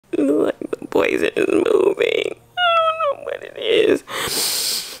Like the poison is moving. I don't know what it is.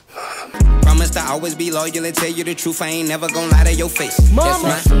 Promise to always be loyal and tell you the truth. I ain't never gonna lie to your face. Mama.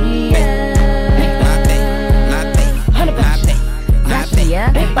 That's my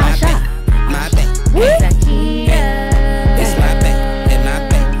ZAKIYA ASHA.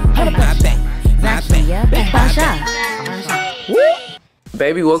 ZAKIYA ASHA.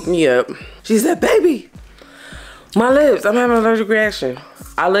 Baby woke me up. She said, baby, my lips, I'm having an allergic reaction.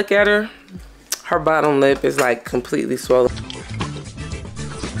 I look at her, her bottom lip is like completely swollen.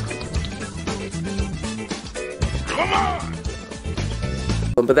 Come on!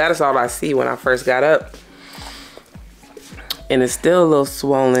 But that is all I see when I first got up. And it's still a little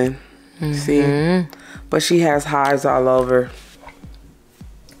swollen, see? But she has hives all over.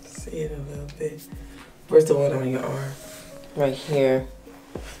 See it a little bit. Where's the one on your arm? Right here.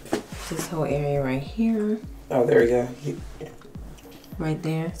 This whole area right here. Oh, there we go. Right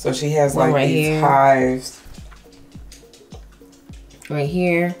there. So she has like right these hives. Right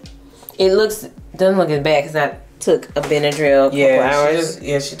here. It doesn't look as bad because I took a Benadryl a couple hours.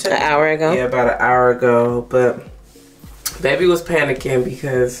 She took an hour ago. Yeah, about an hour ago. But baby was panicking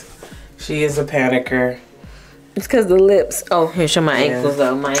because she is a panicker. It's because the lips. Oh, here, show my ankles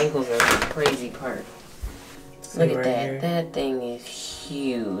though. My ankles are the crazy part. Look at that. Here. That thing is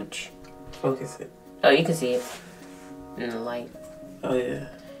huge. Focus it. Oh, you can see it in the light. Oh yeah.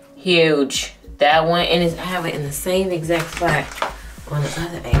 Huge. That one, and I have it in the same exact spot on the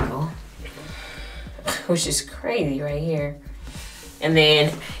other ankle, which is crazy right here. And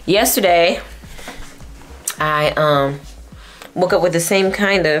then yesterday, I woke up with the same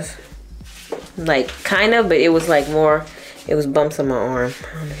kind of, but it was like more. It was bumps on my arm.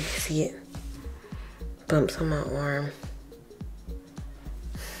 I don't know if you can see it. Bumps on my arm.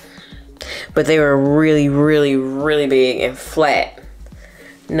 But they were really, really, really big and flat.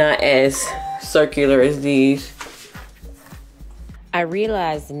 Not as circular as these. I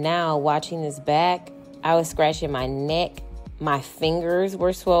realized now, watching this back, I was scratching my neck. My fingers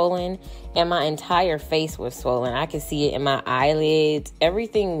were swollen. And my entire face was swollen. I could see it in my eyelids.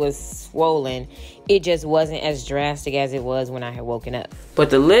 Everything was swollen. It just wasn't as drastic as it was when I had woken up.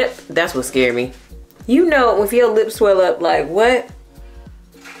 But the lip, that's what scared me. You know, if your lips swell up, like, what?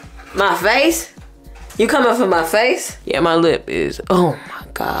 My face? You coming for my face? Yeah, my lip is, oh my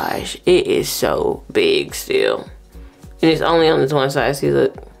gosh. It is so big still. And it's only on this one side. See,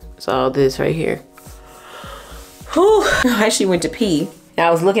 look. It's all this right here. Whew. I actually went to pee. I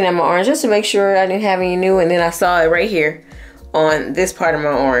was looking at my arm just to make sure I didn't have any new. And then I saw it right here on this part of my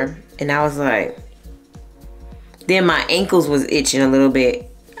arm. And I was like, then my ankles was itching a little bit.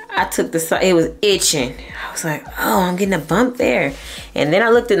 I took the side, it was itching. I was like, oh, I'm getting a bump there. And then I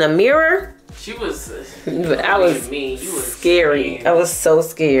looked in the mirror. She was, but I was scary. I was so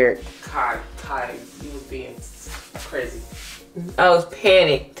scared. God, you was being crazy. I was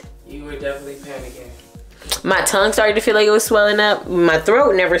panicked. You were definitely panicking. My tongue started to feel like it was swelling up. My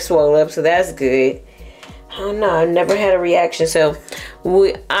throat never swelled up, so that's good. I don't know, I've never had a reaction. So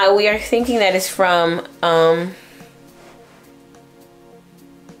we are thinking that it's from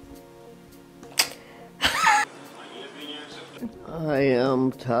I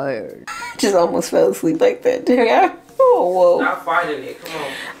am tired. Just almost fell asleep like that. Oh, whoa. Stop fighting it. Come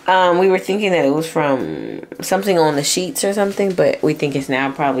on. We were thinking that it was from something on the sheets or something, but we think it's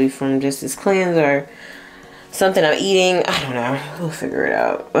now probably from just this cleanse or something I'm eating. I don't know. We'll figure it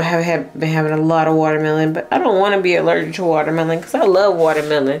out. I have been having a lot of watermelon, but I don't want to be allergic to watermelon because I love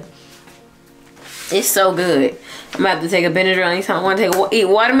watermelon. It's so good. I'm going to have to take a Benadryl anytime I want to eat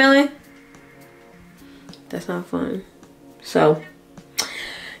watermelon. That's not fun. So,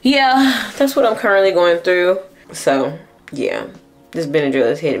 yeah, that's what I'm currently going through. So, yeah, this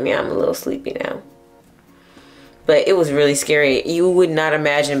Benadryl is hitting me. I'm a little sleepy now. But it was really scary. You would not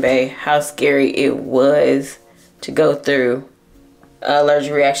imagine, babe, how scary it was to go through an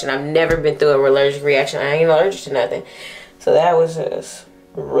allergic reaction. I've never been through an allergic reaction. I ain't allergic to nothing. So that was just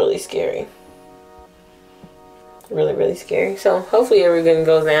really scary. Really, really scary. So hopefully everything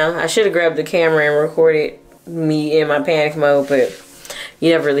goes down. I should have grabbed the camera and recorded me in my panic mode, but you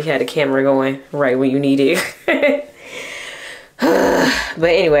never really had a camera going right when you need it. But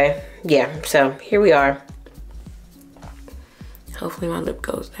anyway, yeah, so here we are. Hopefully my lip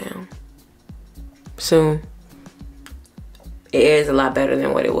goes down soon. It is a lot better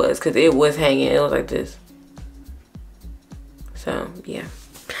than what it was because it was hanging. It was like this. So, yeah.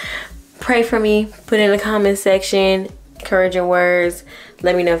 Pray for me. Put in the comment section encouraging words.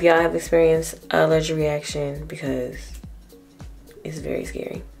 Let me know if y'all have experienced an allergic reaction because it's very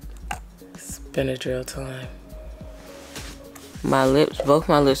scary. It's Benadryl time. My lips, both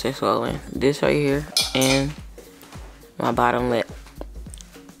my lips are swollen. This right here and my bottom lip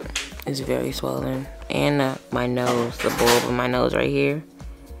is very swollen. And my nose, the bulb of my nose right here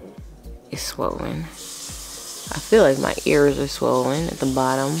is swollen. I feel like my ears are swollen at the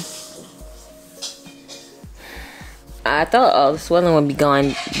bottom. I thought all the swelling would be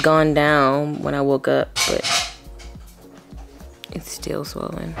gone down when I woke up, but it's still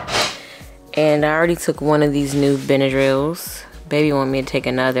swollen. And I already took one of these new Benadryls. Baby want me to take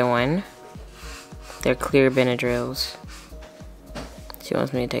another one. They're clear Benadryls. She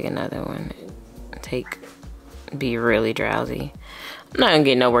wants me to take another one. Be really drowsy. I'm not gonna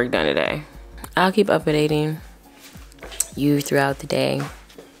get no work done today. I'll keep updating you throughout the day.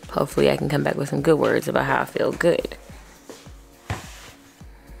 Hopefully I can come back with some good words about how I feel good.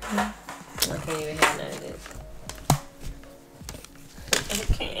 I can't even have none of this.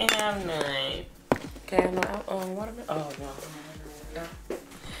 I can't have none. Okay, no, watermelon. Oh no.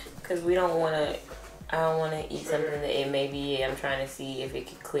 Because we don't want to. I don't want to eat something that it may be. I'm trying to see if it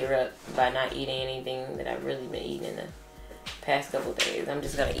could clear up by not eating anything that I've really been eating in the past couple days. I'm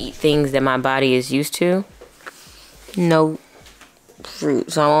just gonna eat things that my body is used to. No fruit,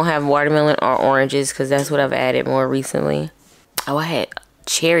 so I won't have watermelon or oranges because that's what I've added more recently. Oh, I had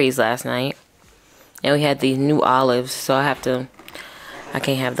cherries last night, and we had these new olives, so I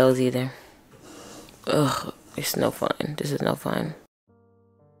can't have those either. Ugh, it's no fun. This is no fun.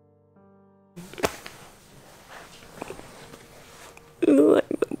 Like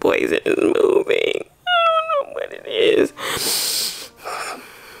the poison is moving. I don't know what it is.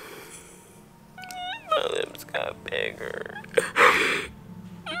 My lips got bigger.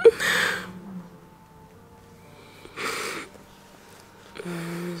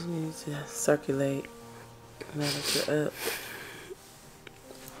 You just need to circulate now that you're up.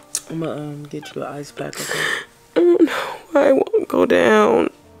 I'm gonna get you an ice pack, okay? I don't know why it won't go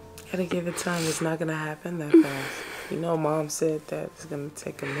down. Gotta give it time. It's not gonna happen that fast. You know, Mom said that it's gonna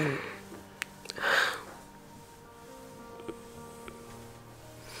take a minute.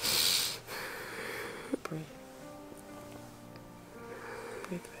 Breathe.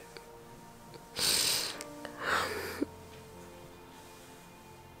 Breathe back.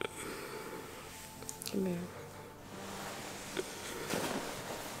 Come here.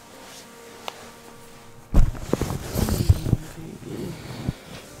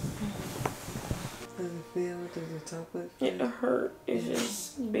 Does your top look? It hurt. It's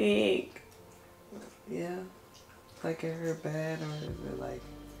just big. Yeah. Like it hurt bad, or is it like,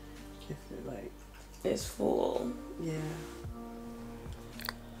 if it like it's full? Yeah.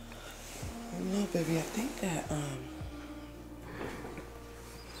 No, baby. I think that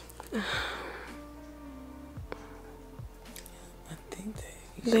I think that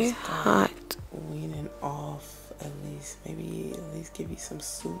you should start weaning off at least. Maybe at least give you some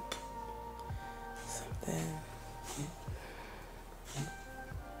soup. Something.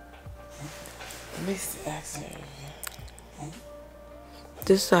 Let me see, actually.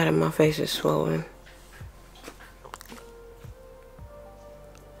 This side of my face is swollen.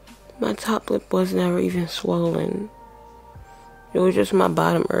 My top lip was never even swollen. It was just my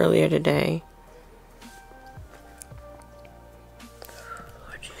bottom earlier today.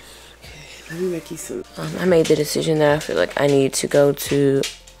 Okay, let me make you some. I made the decision that I feel like I need to go to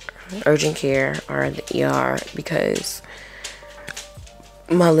urgent care or the ER because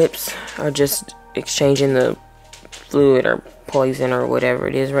my lips are just exchanging the fluid or poison or whatever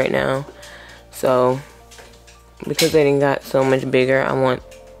it is right now. So because they didn't got so much bigger, I want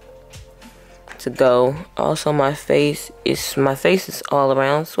to go. Also, my face is all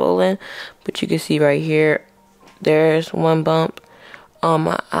around swollen, but you can see right here there's one bump on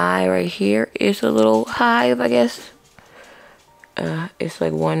my eye. Right here is a little hive, I guess. It's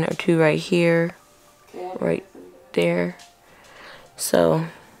like 1 or 2 right here, right there. So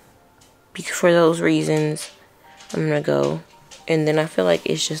for those reasons, I'm gonna go. And then I feel like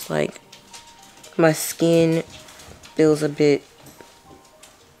it's just like my skin feels a bit,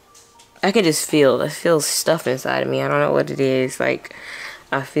 I can just feel stuff inside of me. I don't know what it is. Like,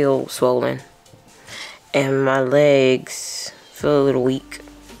 I feel swollen. And my legs feel a little weak.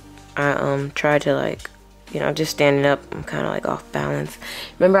 I tried to, like, you know, just standing up, I'm kind of like off balance.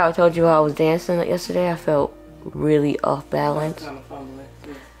 Remember I told you how I was dancing yesterday? I felt really off balance.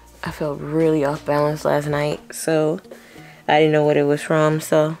 I felt really off balance last night. So I didn't know what it was from.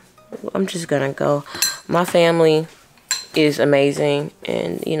 So I'm just gonna go. My family is amazing,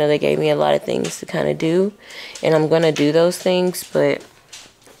 and you know, they gave me a lot of things to kind of do, and I'm gonna do those things, but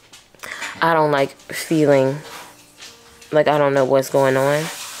I don't like feeling like I don't know what's going on.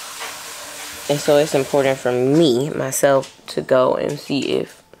 And so it's important for me, myself, to go and see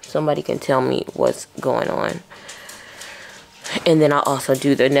if somebody can tell me what's going on. And then I'll also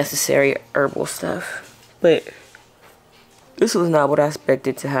do the necessary herbal stuff. But this was not what I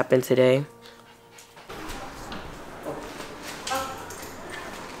expected to happen today.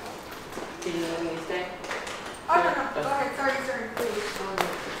 Did you want me to stay? Oh, no, no. Go ahead. Sorry, please.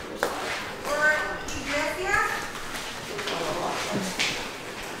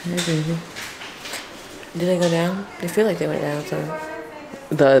 Hey, baby. Did they go down? They feel like they went down, so.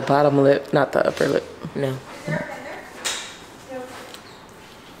 The bottom lip, not the upper lip. No.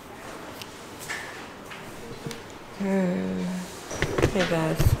 Hey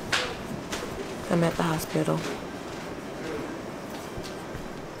guys, I'm at the hospital.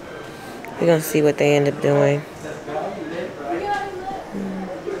 We're gonna see what they end up doing.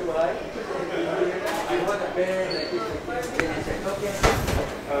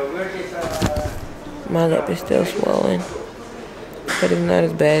 My lip is still swollen, but it's not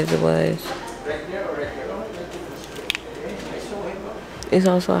as bad as it was. It's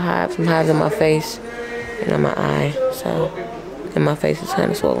also some hives on my face and on my eye, so, and my face is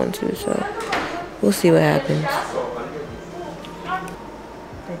kind of swollen too, so we'll see what happens.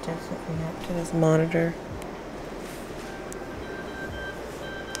 They just hooked me up to this monitor.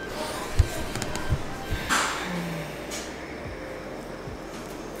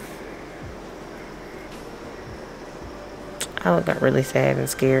 I got really sad and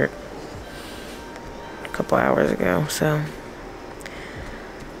scared a couple hours ago, so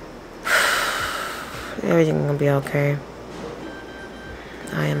everything's gonna be okay.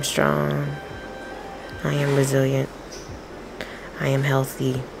 I am strong. I am resilient. I am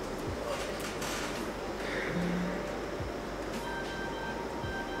healthy.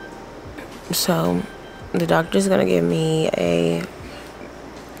 So the doctor's gonna give me a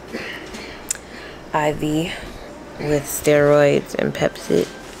IV with steroids and Pepsid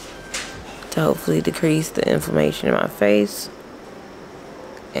to hopefully decrease the inflammation in my face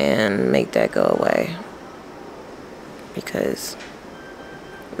and make that go away, because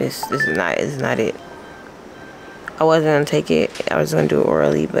this is not it. I wasn't gonna take it. I was gonna do it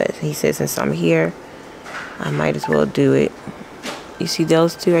orally, but he said since I'm here, I might as well do it. You see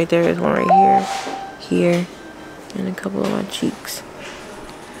those two right there? There's one right here, and a couple of my cheeks.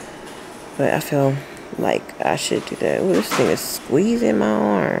 But I feel like I should do that. Ooh, this thing is squeezing my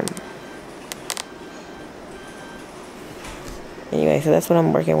arm. Anyway, so that's what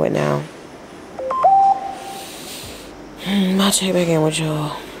I'm working with now. I'll check back in with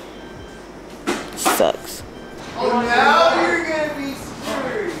y'all. Sucks. Oh, now you're gonna be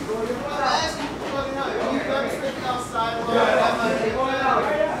screwed. I'm asking for fucking help. You done stepping outside while I'm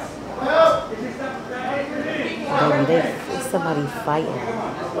There's somebody fighting.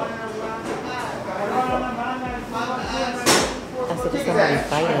 I said there's somebody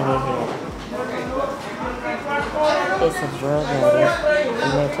fighting in here. It's a drug addict,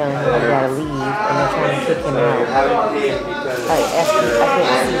 and they're telling him he gotta leave, and they're trying to kick him out. Like, I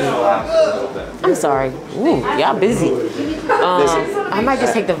couldn't see you. I'm sorry. Ooh, y'all busy. I might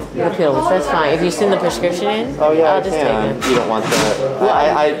just take the pills. That's fine. If you send the prescription in, oh yeah, I'll just take them. You don't want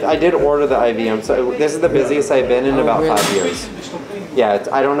that. I did order the IV. So this is the busiest I've been in about 5 years. Yeah,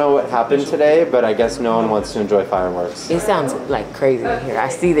 I don't know what happened today, but I guess no one wants to enjoy fireworks. It sounds like crazy in here. I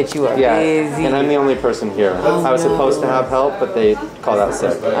see that you are busy. And I'm the only person here. I was supposed to have help, but they called out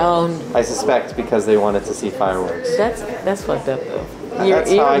sick. I suspect because they wanted to see fireworks. That's fucked up though.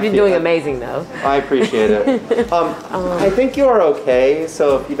 You're doing amazing though. I appreciate it. I think you are okay.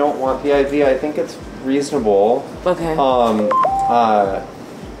 So if you don't want the IV, I think it's reasonable. Okay.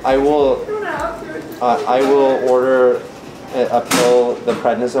 I will order a pill, the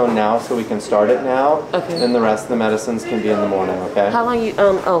prednisone now, so we can start it now. Okay. And the rest of the medicines can be in the morning. Okay. How long you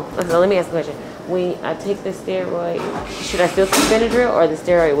okay, let me ask a question. When I take the steroid, should I still take Benadryl, or the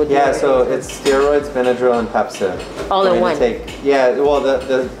steroid would do Yeah, so it's steroids, Benadryl, and Pepsid. All in one? Yeah, well,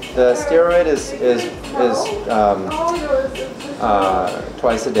 the steroid is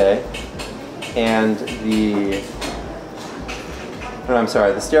twice a day, and the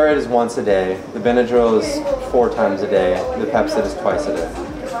steroid is once a day, the Benadryl is 4 times a day, the Pepsid is twice a day.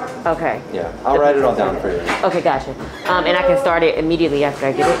 Okay. Yeah, I'll write it all down for you. Okay, gotcha. And I can start it immediately after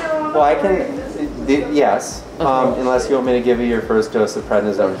I get it? Well, I can, yes, okay. Unless you want me to give you your first dose of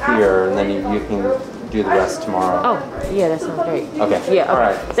prednisone here, and then you can do the rest tomorrow. Oh, yeah, that sounds great. Okay. Yeah. All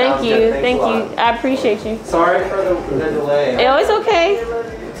right. Thank you. Thank you. I appreciate you. Sorry for the delay. Oh, it's okay.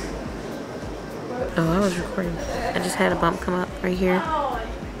 Oh, I was recording. I just had a bump come up right here.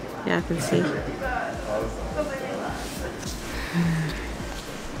 Yeah, I can see.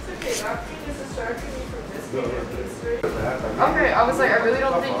 Okay, I was like, I really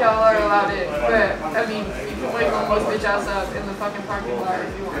don't think y'all are allowed in, but I mean, you can wake almost bitch ass up in the fucking parking lot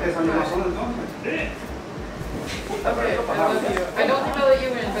if you want. Okay, I love you. I don't think I'll let you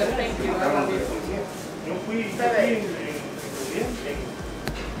in, but thank you. I love you. Bye-bye.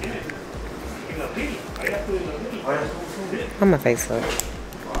 How my face look?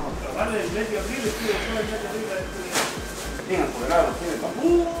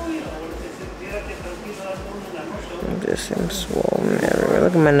 I'm just am swollen everywhere.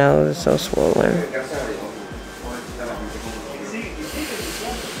 Look at my nose, it's so swollen.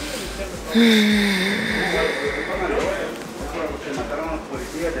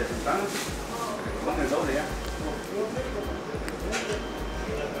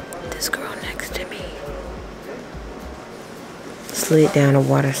 This girl next to me slid down a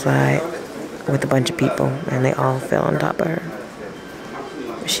water slide with a bunch of people, and they all fell on top of her.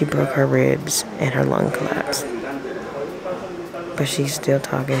 She broke her ribs and her lung collapsed. But she's still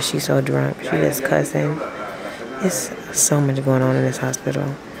talking. She's so drunk. She just cussing. It's so much going on in this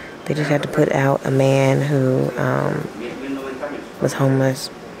hospital. They just had to put out a man who was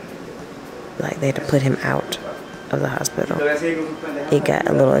homeless. Like, they had to put him out of the hospital. It got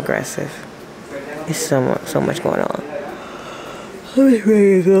a little aggressive. It's so much going on. I'm just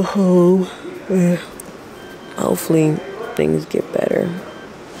ready to go home. Hopefully things get better.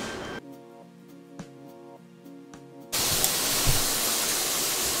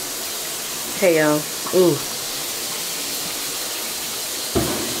 Hey y'all. Ooh.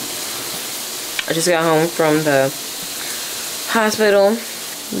 I just got home from the hospital.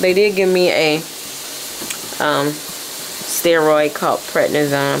 They did give me a steroid called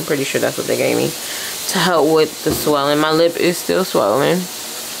prednisone. I'm pretty sure that's what they gave me to help with the swelling. My lip is still swollen.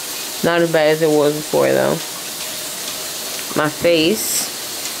 Not as bad as it was before though. My face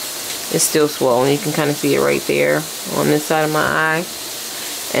is still swollen. You can kind of see it right there on this side of my eye.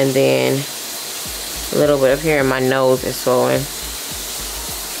 And then a little bit up here in my nose is swollen.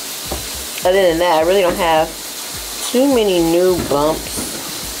 Other than that, I really don't have too many new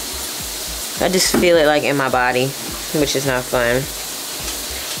bumps. I just feel it like in my body, which is not fun.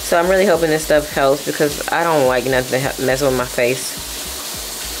 So I'm really hoping this stuff helps because I don't like nothing messing with my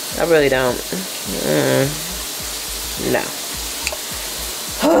face. I really don't. No.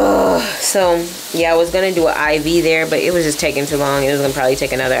 So yeah, I was gonna do an IV there, but it was just taking too long. It was gonna probably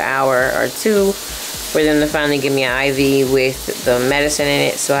take another hour or two for them to finally give me an IV with the medicine in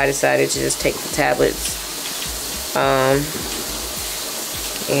it. So I decided to just take the tablets.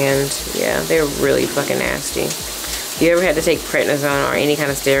 And yeah, they're really fucking nasty. If you ever had to take prednisone or any kind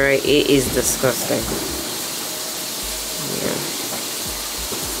of steroid, it is disgusting.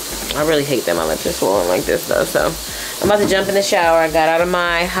 Yeah. I really hate that my lips are swollen like this though. So I'm about to jump in the shower. I got out of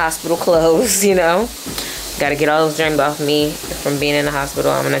my hospital clothes, you know. Gotta get all those germs off me from being in the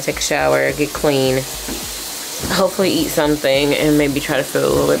hospital. I'm gonna take a shower, get clean. Hopefully eat something and maybe try to feel a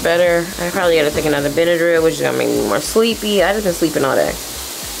little bit better. I probably gotta take another Benadryl, which is gonna make me more sleepy. I just been sleeping all day.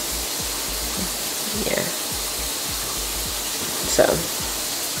 Yeah. So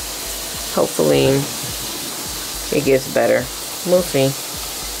hopefully it gets better. We'll see.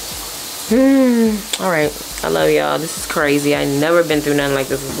 Alright. I love y'all. This is crazy. I've never been through nothing like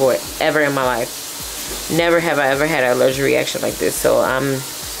this before, ever in my life. Never have I ever had an allergic reaction like this. So I'm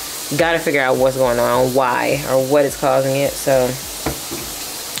gotta figure out what's going on, why, or what is causing it. So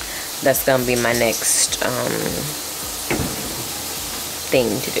that's gonna be my next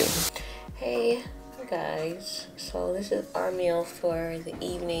thing to do. Hey guys, so this is our meal for the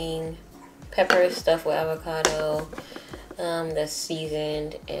evening. Pepper stuffed with avocado. That's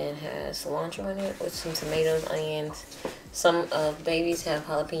seasoned and has cilantro in it with some tomatoes, onions. Some babies have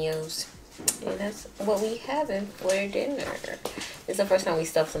jalapenos. And that's what we having for dinner. It's the first time we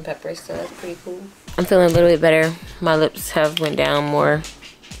stuffed some peppers, so that's pretty cool. I'm feeling a little bit better. My lips have went down more.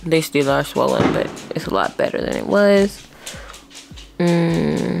 They still are swollen, but it's a lot better than it was.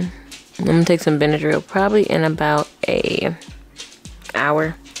 I'm gonna take some Benadryl probably in about an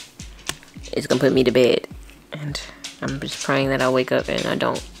hour. It's gonna put me to bed. And I'm just praying that I wake up and I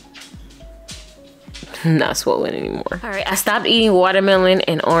don't not swollen anymore. All right, I stopped eating watermelon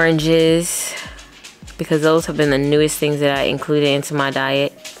and oranges because those have been the newest things that I included into my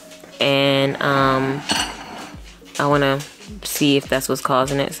diet. And I wanna see if that's what's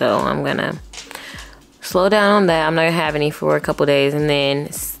causing it. So I'm gonna slow down on that. I'm not gonna have any for a couple days and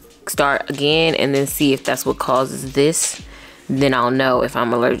then start again and then see if that's what causes this. Then I'll know if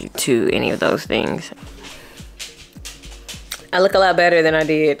I'm allergic to any of those things. I look a lot better than I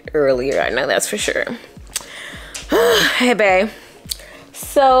did earlier. I know that's for sure. Hey, babe.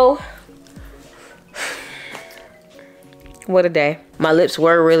 So, what a day. My lips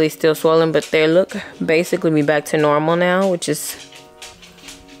were really still swollen, but they look basically me back to normal now, which is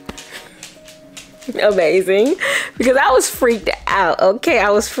amazing, because I was freaked out. Okay, I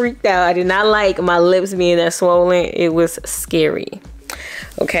was freaked out. I did not like my lips being that swollen. It was scary.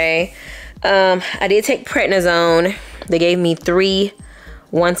 Okay, I did take prednisone. They gave me 3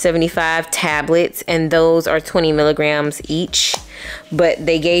 175 tablets, and those are 20 milligrams each, but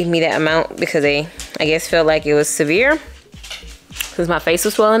they gave me that amount because they, I guess, felt like it was severe because my face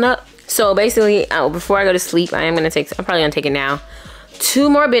was swelling up. So basically, before I go to sleep, I'm probably gonna take it now, 2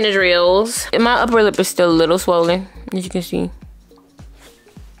 more Benadryls. And my upper lip is still a little swollen, as you can see.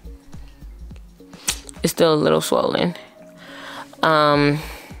 It's still a little swollen.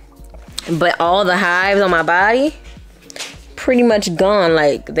 But all the hives on my body pretty much gone.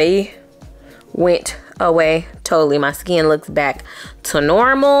 Like, they went away totally. My skin looks back to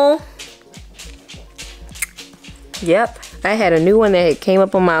normal. Yep, I had a new one that came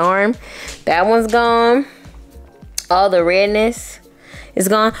up on my arm. That one's gone. All the redness is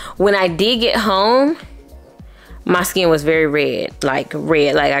gone. When I did get home, my skin was very red. Like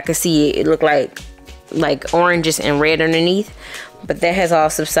I could see it. It looked like oranges and red underneath. But that has all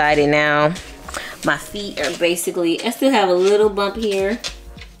subsided now. My feet are basically, I still have a little bump here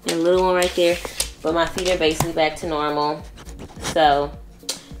and a little one right there, but my feet are basically back to normal. So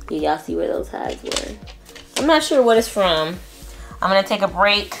yeah, y'all see where those hives were. I'm not sure what it's from. I'm gonna take a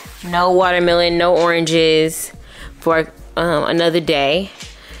break. No watermelon, no oranges for another day.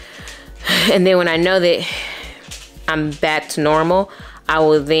 And then when I know that I'm back to normal, I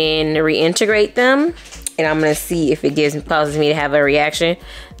will then reintegrate them. And I'm gonna see if it causes me to have a reaction.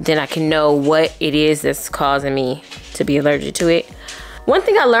 Then I can know what it is that's causing me to be allergic to it. One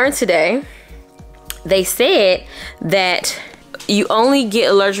thing I learned today, they said that you only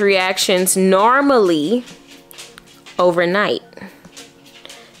get allergic reactions normally overnight.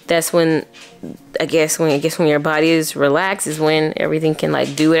 That's when, I guess when your body is relaxed is when everything can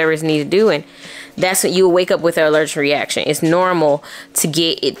like do whatever it needs to do, and that's when you will wake up with an allergic reaction. It's normal to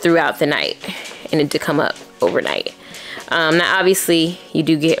get it throughout the night and it to come up overnight. Now obviously you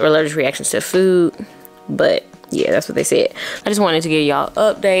do get allergic reactions to food, but yeah, that's what they said. I just wanted to give y'all an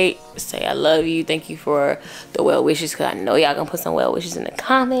update, say I love you, thank you for the well wishes, because I know y'all gonna put some well wishes in the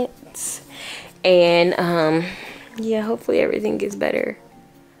comments. And yeah, hopefully everything gets better.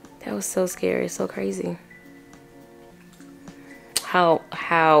 That was so scary, so crazy.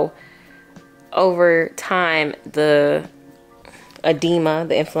 How over time the edema,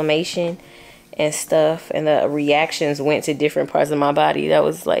 the inflammation and stuff, and the reactions went to different parts of my body. That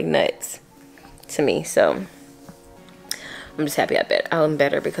was like nuts to me. So I'm just happy I'm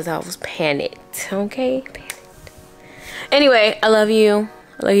better because I was panicked. Okay, panicked. Anyway, I love you.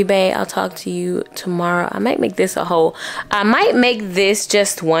 I love you, babe. I'll talk to you tomorrow. I might make this I might make this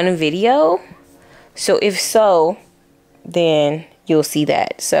just one video. So if so, then you'll see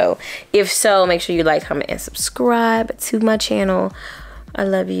that. So if so, make sure you like, comment, and subscribe to my channel. I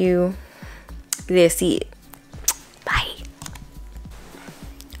love you. Let's see it. Bye.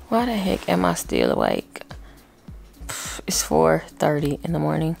 Why the heck am I still awake? It's 4:30 in the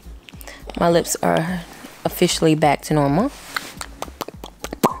morning. My lips are officially back to normal,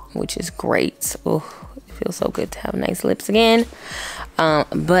 which is great. Oh, it feels so good to have nice lips again.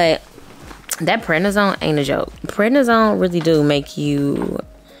 But that prednisone ain't a joke. Prednisone really do make you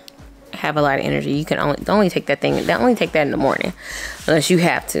have a lot of energy. You can only take that thing. Only take that in the morning, unless you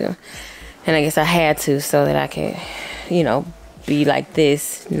have to. And I guess I had to so that I could, you know, be like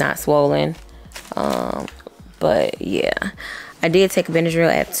this, not swollen. But yeah, I did take a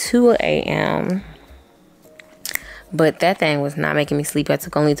Benadryl at 2 a.m. But that thing was not making me sleep. I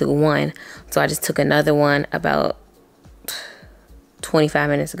only took one. So I just took another one about 25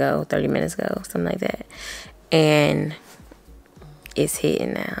 minutes ago, 30 minutes ago, something like that. And it's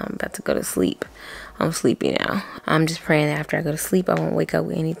hitting now. I'm about to go to sleep. I'm sleepy now. I'm just praying that after I go to sleep, I won't wake up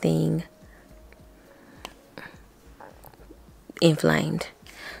with anything inflamed.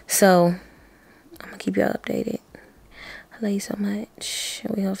 So I'm gonna keep y'all updated. I love you so much.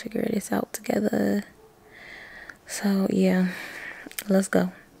 We gonna figure this out together. So yeah, let's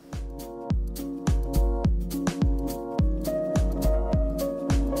go.